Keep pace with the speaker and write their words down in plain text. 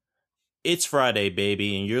It's Friday,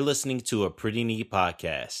 baby, and you're listening to a pretty neat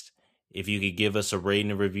podcast. If you could give us a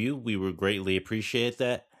rating and review, we would greatly appreciate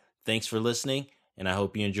that. Thanks for listening, and I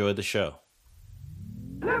hope you enjoy the show.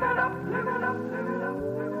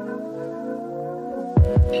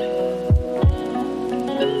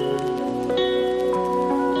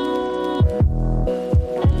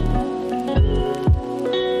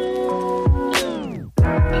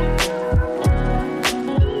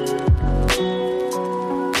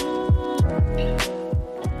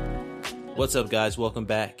 What's up, guys? Welcome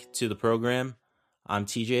back to the program. I'm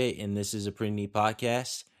TJ, and this is a pretty neat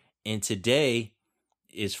podcast. And today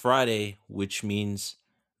is Friday, which means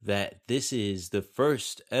that this is the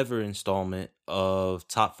first ever installment of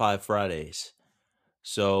Top 5 Fridays.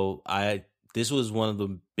 So this was one of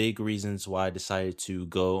the big reasons why I decided to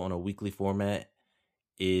go on a weekly format,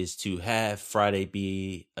 is to have Friday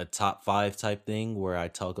be a top 5 type thing where I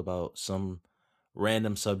talk about some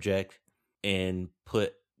random subject and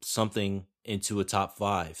put something into a top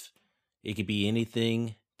 5. It could be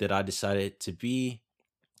anything that I decided to be,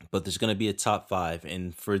 but there's going to be a top 5.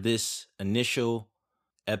 And for this initial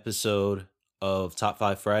episode of Top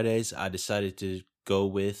 5 Fridays, I decided to go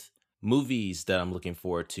with movies that I'm looking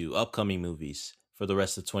forward to, upcoming movies for the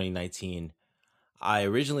rest of 2019. I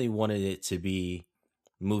originally wanted it to be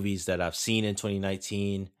movies that I've seen in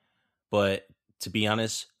 2019, but to be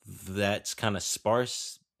honest, that's kind of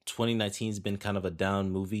sparse. 2019 has been kind of a down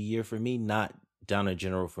movie year for me, not down in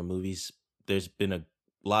general for movies. There's been a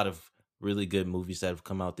lot of really good movies that have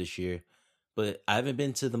come out this year, but I haven't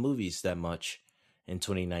been to the movies that much in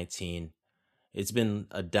 2019. It's been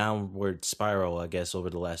a downward spiral, I guess, over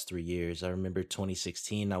the last 3 years. I remember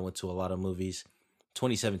 2016, I went to a lot of movies.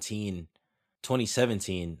 2017,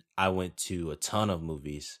 I went to a ton of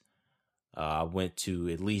movies. I went to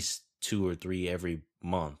at least 2 or 3 every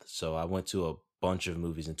month. So I went to a bunch of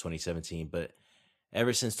movies in 2017, but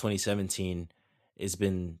ever since 2017, it's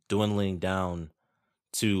been dwindling down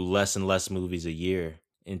to less and less movies a year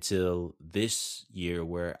until this year,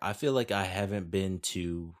 where I feel like I haven't been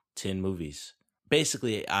to 10 movies.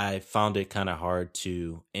 Basically, I found it kind of hard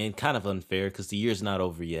to, and kind of unfair, because the year's not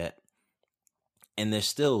over yet. And there's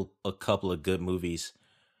still a couple of good movies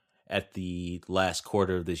at the last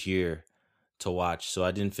quarter of this year to watch. So I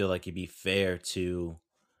didn't feel like it'd be fair to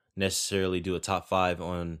necessarily do a top 5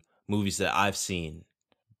 on movies that I've seen.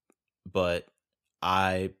 But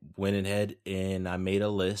I went ahead and I made a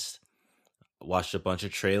list, watched a bunch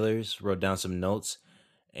of trailers, wrote down some notes,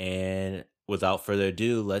 and without further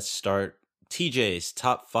ado, let's start TJ's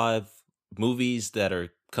top 5 movies that are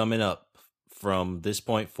coming up from this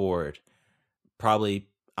point forward. Probably,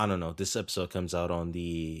 I don't know, this episode comes out on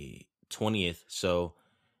the 20th, so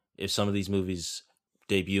if some of these movies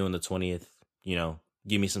debut on the 20th,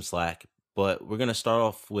 give me some slack. But we're going to start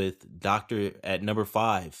off with Doctor at number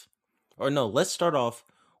 5. Or no, let's start off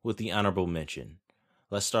with the honorable mention.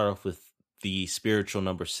 Let's start off with the spiritual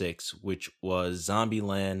number 6, which was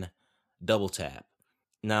Zombieland Double Tap.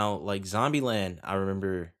 Now, like Zombieland,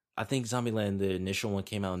 I think Zombieland, the initial one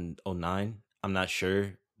came out in 2009. I'm not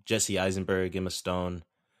sure. Jesse Eisenberg, Emma Stone,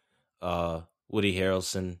 Woody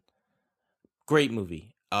Harrelson. Great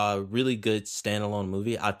movie. Really good standalone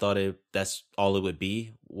movie. I thought that's all it would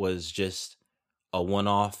be, was just a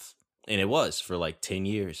one-off. And it was for like 10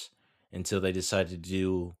 years until they decided to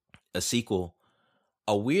do a sequel.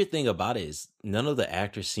 A weird thing about it is none of the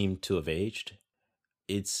actors seem to have aged.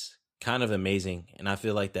 It's kind of amazing. And I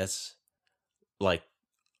feel like that's like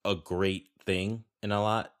a great thing in a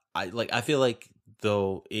lot. I feel like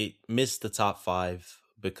though it missed the top 5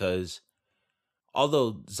 because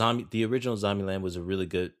although the original Zombieland was a really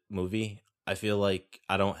good movie, I feel like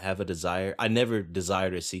I don't have a desire. I never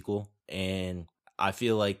desired a sequel, and I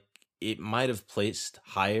feel like it might have placed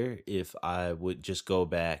higher if I would just go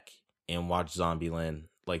back and watch Zombieland,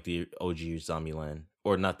 like the OG Zombieland,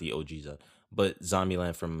 or not the OG, but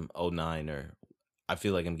Zombieland from 2009, or I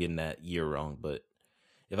feel like I'm getting that year wrong, but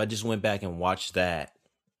if I just went back and watched that,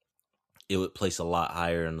 it would place a lot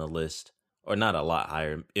higher on the list. Or not a lot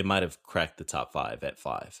higher. It might have cracked the top 5 at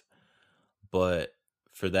 5. But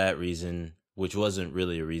for that reason, which wasn't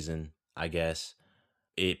really a reason, I guess,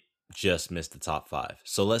 it just missed the top 5.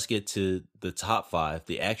 So let's get to the top 5,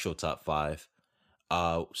 the actual top 5.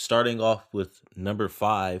 Starting off with number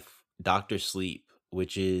 5, Dr. Sleep,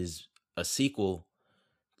 which is a sequel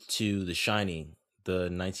to The Shining, the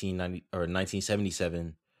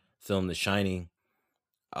 1977 film The Shining.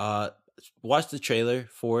 Watched the trailer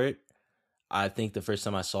for it. I think the first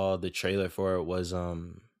time I saw the trailer for it was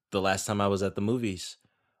the last time I was at the movies,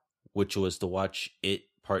 which was to watch It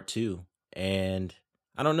Part 2. And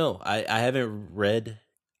I don't know. I haven't read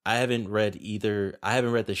I haven't read either. I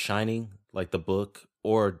haven't read The Shining, like the book,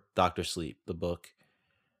 or Doctor Sleep, the book.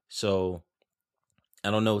 So I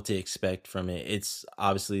don't know what to expect from it. It's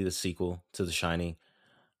obviously the sequel to The Shining.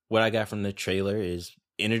 What I got from the trailer is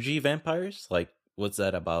energy vampires. Like, what's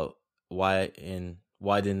that about? Why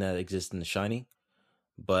didn't that exist in The Shining?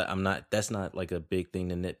 But I'm not. That's not like a big thing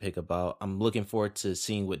to nitpick about. I'm looking forward to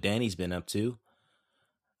seeing what Danny's been up to.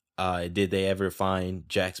 Did they ever find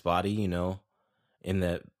Jack's body? In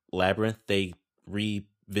the labyrinth, they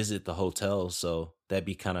revisit the hotel, so that'd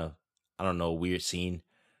be kind of, I don't know, a weird scene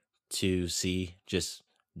to see just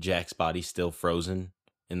Jack's body still frozen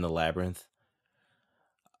in the labyrinth.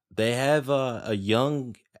 They have a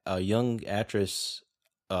young actress.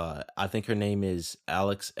 I think her name is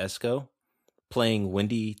Alex Esco, playing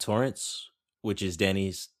Wendy Torrance, which is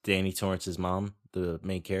Danny Torrance's mom, the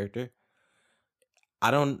main character. I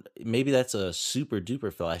don't. Maybe that's a super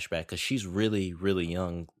duper flashback because she's really really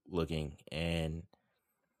young looking, and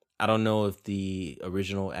I don't know if the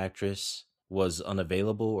original actress was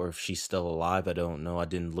unavailable or if she's still alive. I don't know. I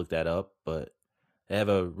didn't look that up, but they have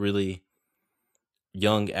a really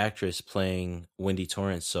young actress playing Wendy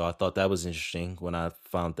Torrance, so I thought that was interesting when I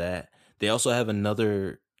found that. They also have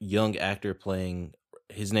another young actor playing.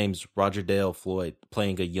 His name's Roger Dale Floyd,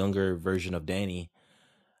 playing a younger version of Danny.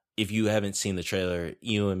 If you haven't seen the trailer,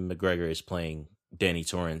 Ewan McGregor is playing Danny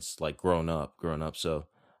Torrance, like grown up. So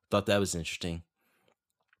I thought that was interesting.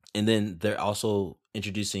 And then they're also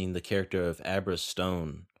introducing the character of Abra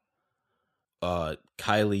Stone.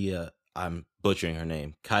 Kylie, I'm butchering her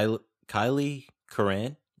name. Kylie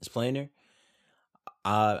Curran is playing her.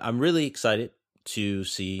 I'm really excited to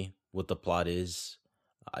see what the plot is.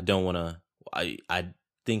 I don't want to. I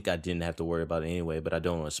think I didn't have to worry about it anyway, but I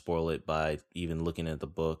don't want to spoil it by even looking at the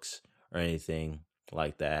books or anything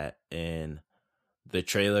like that. And the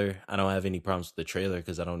trailer, I don't have any problems with the trailer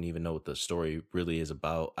because I don't even know what the story really is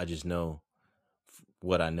about. I just know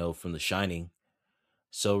what I know from The Shining.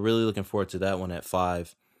 So really looking forward to that one at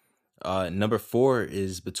 5. Number 4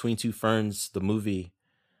 is Between Two Ferns, the movie.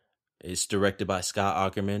 It's directed by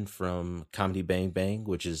Scott Aukerman from Comedy Bang Bang,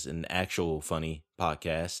 which is an actual funny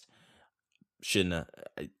podcast. Shouldn't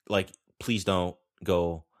like, please don't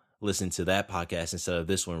go listen to that podcast instead of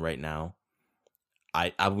this one right now.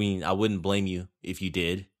 I mean, I wouldn't blame you if you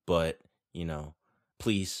did, but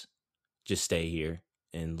please just stay here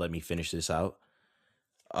and let me finish this out.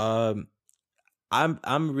 Um,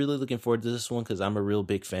 I'm really looking forward to this one because I'm a real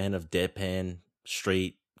big fan of deadpan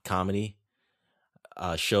straight comedy.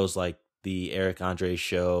 Shows like the Eric Andre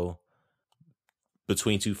show,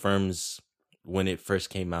 Between Two Ferns when it first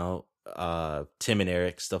came out, Tim and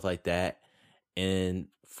Eric, stuff like that. And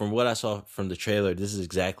from what I saw from the trailer, this is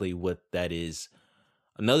exactly what that is.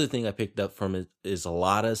 Another thing I picked up from it is a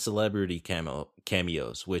lot of celebrity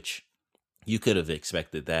cameos, which you could have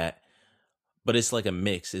expected that, but it's like a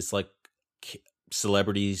mix. It's like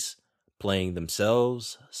celebrities playing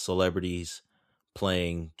themselves, celebrities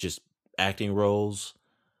playing just acting roles.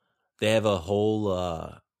 They have a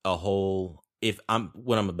whole. If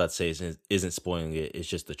what I'm about to say isn't spoiling it, it's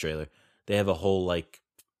just the trailer. They have a whole like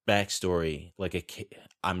backstory, like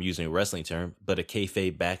I'm using a wrestling term, but a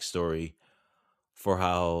kayfabe backstory for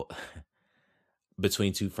how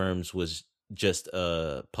Between Two Ferns was just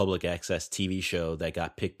a public access TV show that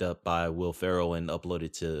got picked up by Will Ferrell and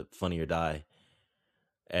uploaded to Funny or Die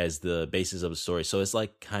as the basis of the story. So it's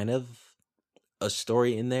like kind of a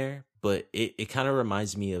story in there, but it kind of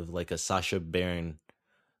reminds me of like a Sacha Baron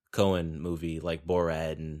Cohen movie like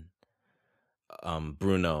Borat and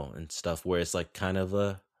Bruno and stuff, where it's like kind of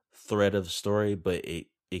a thread of story, but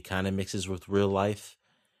it kind of mixes with real life.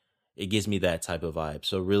 It gives me that type of vibe.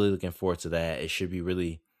 So really looking forward to that. It should be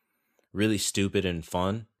really, really stupid and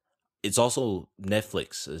fun. It's also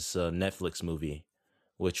Netflix. It's a Netflix movie,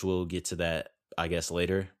 which we'll get to that, I guess,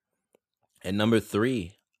 later. And number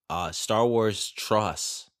 3, Star Wars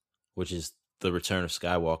TROS, which is The Return of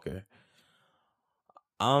Skywalker.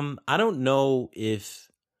 I don't know if...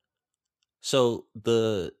 So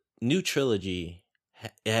the new trilogy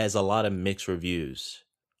it has a lot of mixed reviews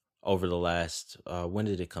over the last when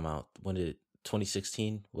did it come out?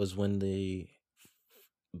 2016 was when the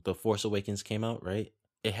Force Awakens came out, right?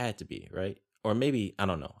 It had to be, right? Or maybe I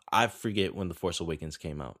don't know. I forget when the Force Awakens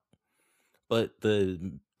came out. But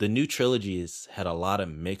the new trilogy has had a lot of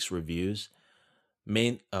mixed reviews,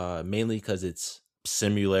 mainly because it's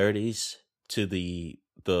similarities to the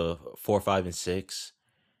 4, 5, and 6,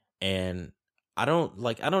 and I don't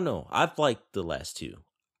know. I've liked the last 2.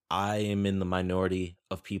 I am in the minority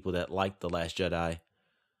of people that liked The Last Jedi.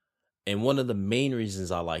 And one of the main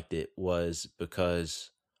reasons I liked it was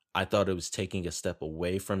because I thought it was taking a step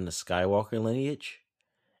away from the Skywalker lineage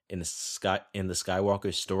in the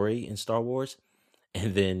Skywalker story in Star Wars,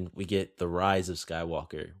 and then we get the rise of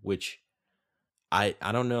Skywalker, which I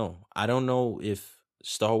don't know. I don't know if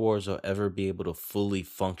Star Wars will ever be able to fully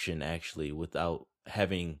function actually without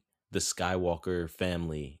having the Skywalker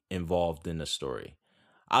family involved in the story.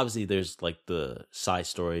 Obviously, there's like the side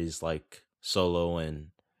stories like Solo and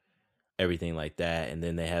everything like that, and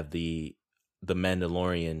then they have the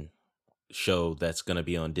Mandalorian show that's going to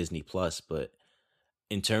be on Disney Plus. But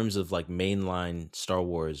in terms of like mainline Star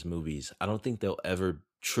Wars movies, I don't think they'll ever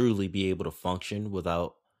truly be able to function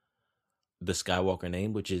without the Skywalker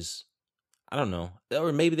name, which is, I don't know,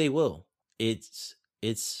 or maybe they will. It's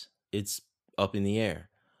up in the air.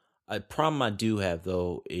 A problem I do have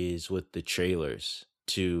though is with the trailers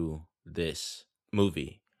to this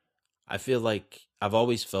movie. I feel like I've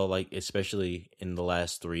always felt like, especially in the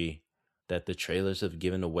last three, that the trailers have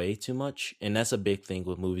given away too much. And that's a big thing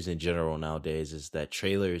with movies in general nowadays, is that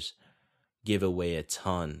trailers give away a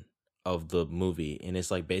ton of the movie. And it's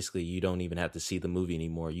like basically you don't even have to see the movie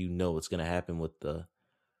anymore. You know what's gonna happen with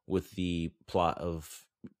the plot of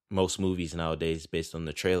most movies nowadays based on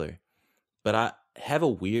the trailer. But I have a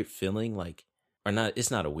weird feeling like, or not,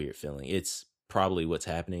 it's not a weird feeling. It's probably what's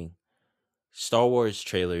happening. Star Wars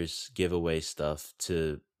trailers give away stuff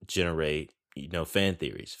to generate, fan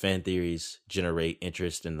theories. Fan theories generate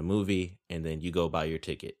interest in the movie, and then you go buy your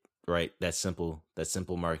ticket, right? That's simple. That's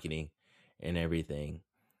simple marketing and everything.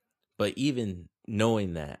 But even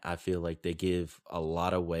knowing that, I feel like they give a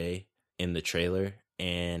lot away in the trailer.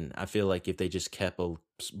 And I feel like if they just kept a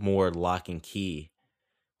more lock and key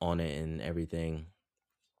on it and everything,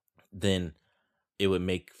 then it would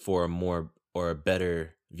make for a more or a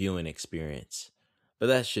better viewing experience. But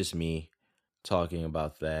that's just me talking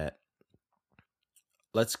about that.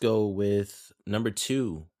 Let's go with number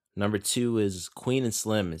two. Number two is Queen and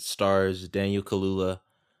Slim. It stars Daniel Kaluuya,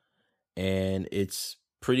 and it's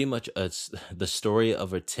pretty much the story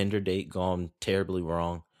of a Tinder date gone terribly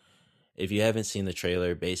wrong. If you haven't seen the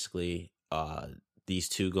trailer, basically, these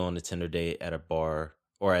two go on a Tinder date at a bar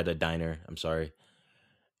or at a diner. I'm sorry.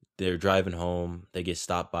 They're driving home. They get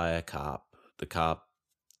stopped by a cop. The cop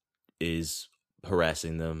is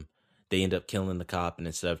harassing them. They end up killing the cop, and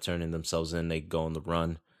instead of turning themselves in, they go on the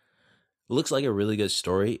run. It looks like a really good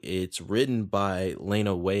story. It's written by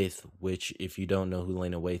Lena Waithe, which, if you don't know who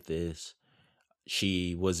Lena Waithe is,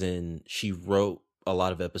 she wrote a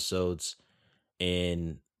lot of episodes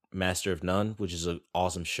in Master of None, which is an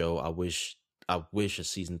awesome show. I wish a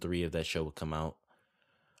season 3 of that show would come out.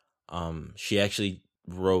 She actually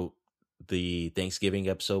wrote the Thanksgiving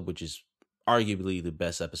episode, which is arguably the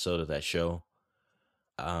best episode of that show.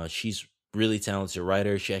 She's really talented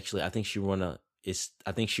writer. I think she won a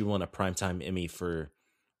Primetime Emmy for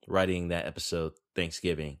writing that episode,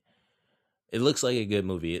 Thanksgiving. It looks like a good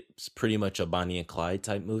movie. It's pretty much a Bonnie and Clyde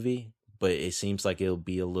type movie, but it seems like it'll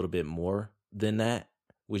be a little bit more than that,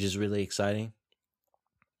 which is really exciting.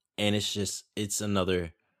 And it's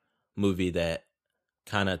another movie that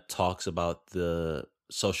kind of talks about the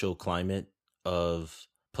social climate of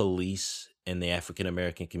police in the African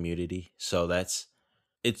American community. So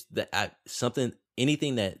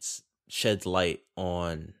anything that sheds light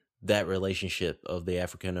on that relationship of the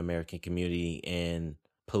African American community and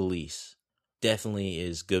police definitely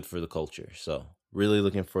is good for the culture. So really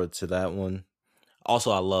looking forward to that one.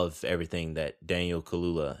 Also, I love everything that Daniel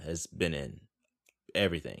Kaluuya has been in.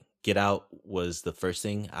 Everything. Get Out was the first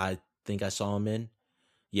thing I think I saw him in.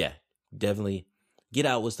 Yeah, definitely. Get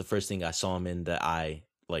Out was the first thing I saw him in that I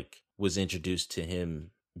was introduced to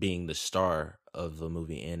him being the star of the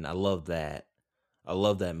movie, and I love that. I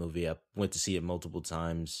love that movie. I went to see it multiple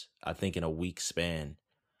times, I think in a week span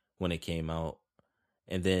when it came out.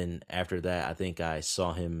 And then after that, I think I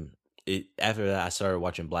saw him. After that, I started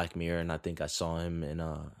watching Black Mirror, and I think I saw him in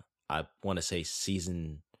I want to say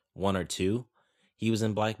season 1 or 2. He was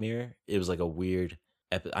in Black Mirror. It was like a weird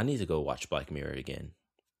I need to go watch Black Mirror again.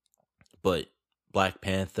 But Black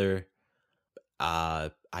Panther,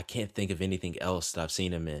 I can't think of anything else that I've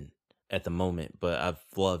seen him in at the moment, but I've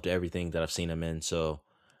loved everything that I've seen him in, so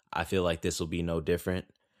I feel like this will be no different.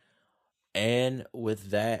 And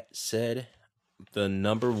with that said, the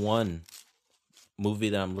number one movie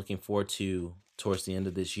that I'm looking forward to towards the end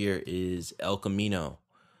of this year is El Camino.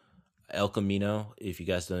 El Camino, if you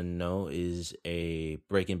guys don't know, is a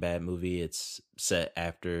Breaking Bad movie. It's set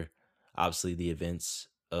after, obviously, the events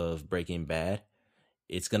of Breaking Bad.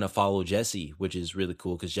 It's going to follow Jesse, which is really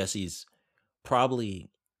cool because Jesse's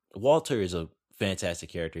Walter is a fantastic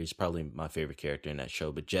character. He's probably my favorite character in that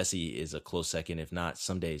show, but Jesse is a close second. If not,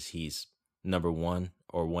 some days he's number one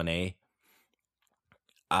or 1A.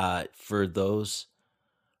 For those,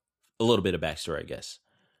 a little bit of backstory, I guess.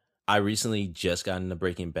 I recently just got into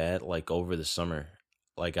Breaking Bad, like over the summer.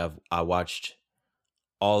 Like I watched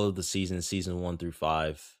all of the seasons, season 1 through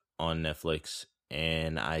 5 on Netflix,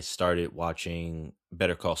 and I started watching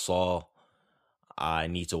Better Call Saul. I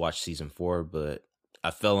need to watch season 4, but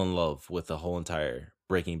I fell in love with the whole entire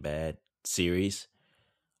Breaking Bad series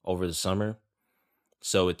over the summer.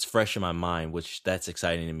 So it's fresh in my mind, which that's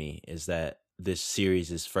exciting to me, is that this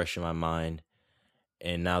series is fresh in my mind.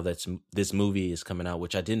 And now that this movie is coming out,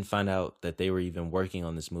 which I didn't find out that they were even working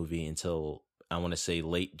on this movie until, I want to say,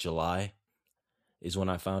 late July is when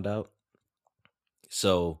I found out.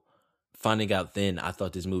 So finding out then, I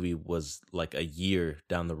thought this movie was like a year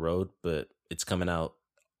down the road, but it's coming out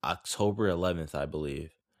October 11th, I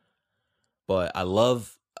believe. But I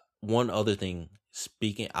love one other thing.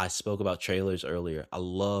 I spoke about trailers earlier. I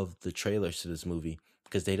love the trailers to this movie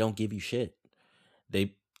because they don't give you shit.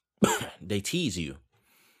 They tease you.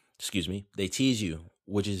 Excuse me. They tease you,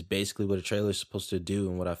 which is basically what a trailer is supposed to do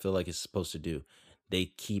and what I feel like it's supposed to do. They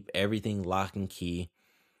keep everything lock and key.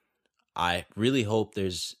 I really hope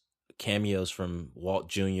there's cameos from Walt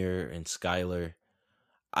Jr. and Skyler.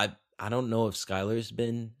 I don't know if Skyler's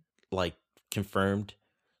been like confirmed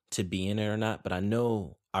to be in it or not, but I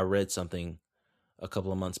know I read something a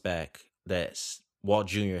couple of months back that Walt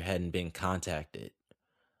Jr. hadn't been contacted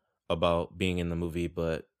about being in the movie,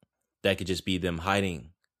 but that could just be them hiding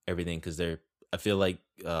everything because I feel like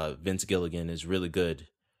Vince Gilligan is really good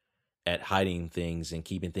at hiding things and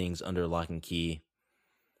keeping things under lock and key.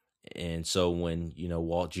 And so when,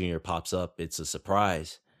 Walt Jr. pops up, it's a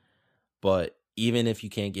surprise. But even if you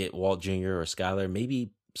can't get Walt Jr. or Skyler,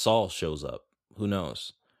 maybe Saul shows up. Who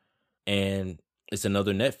knows? And it's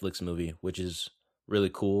another Netflix movie, which is really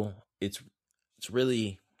cool.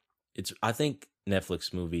 I think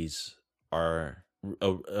Netflix movies or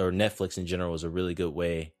Netflix in general is a really good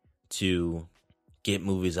way to get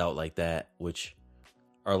movies out like that, which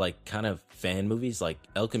are like kind of fan movies. Like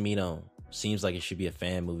El Camino seems like it should be a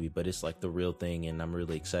fan movie, but it's like the real thing, and I'm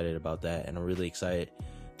really excited about that. And I'm really excited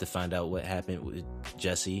to find out what happened with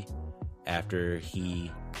Jesse after he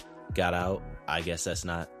got out. I guess that's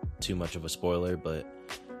not too much of a spoiler, but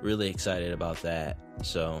really excited about that.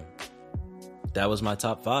 So that was my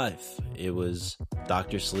top 5. It was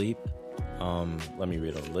Dr. Sleep. Let me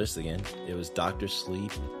read the list again. It was Dr.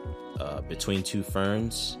 Sleep, Between Two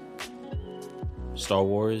Ferns, Star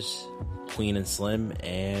Wars, Queen and Slim,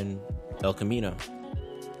 and El Camino.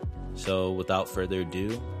 So without further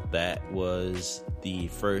ado, that was the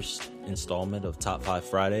first installment of Top 5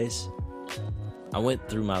 Fridays. I went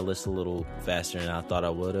through my list a little faster than I thought I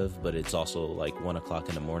would have, but it's also like 1 o'clock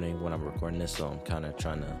in the morning when I'm recording this, so I'm kind of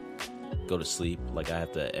trying to go to sleep. Like I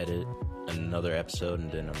have to edit another episode,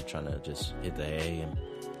 and then I'm trying to just hit the hay. And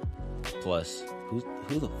plus, who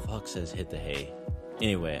the fuck says hit the hay?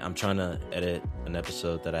 Anyway, I'm trying to edit an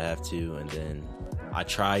episode that I have to, and then I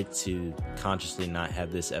tried to consciously not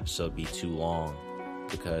have this episode be too long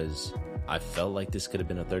because I felt like this could have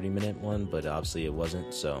been a 30-minute one, but obviously it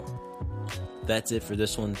wasn't. So that's it for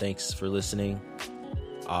this one. Thanks for listening.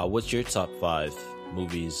 What's your top 5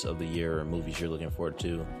 movies of the year or movies you're looking forward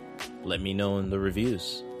to? Let me know in the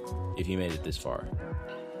reviews if you made it this far.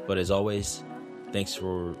 But as always, thanks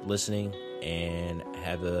for listening and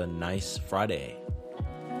have a nice Friday.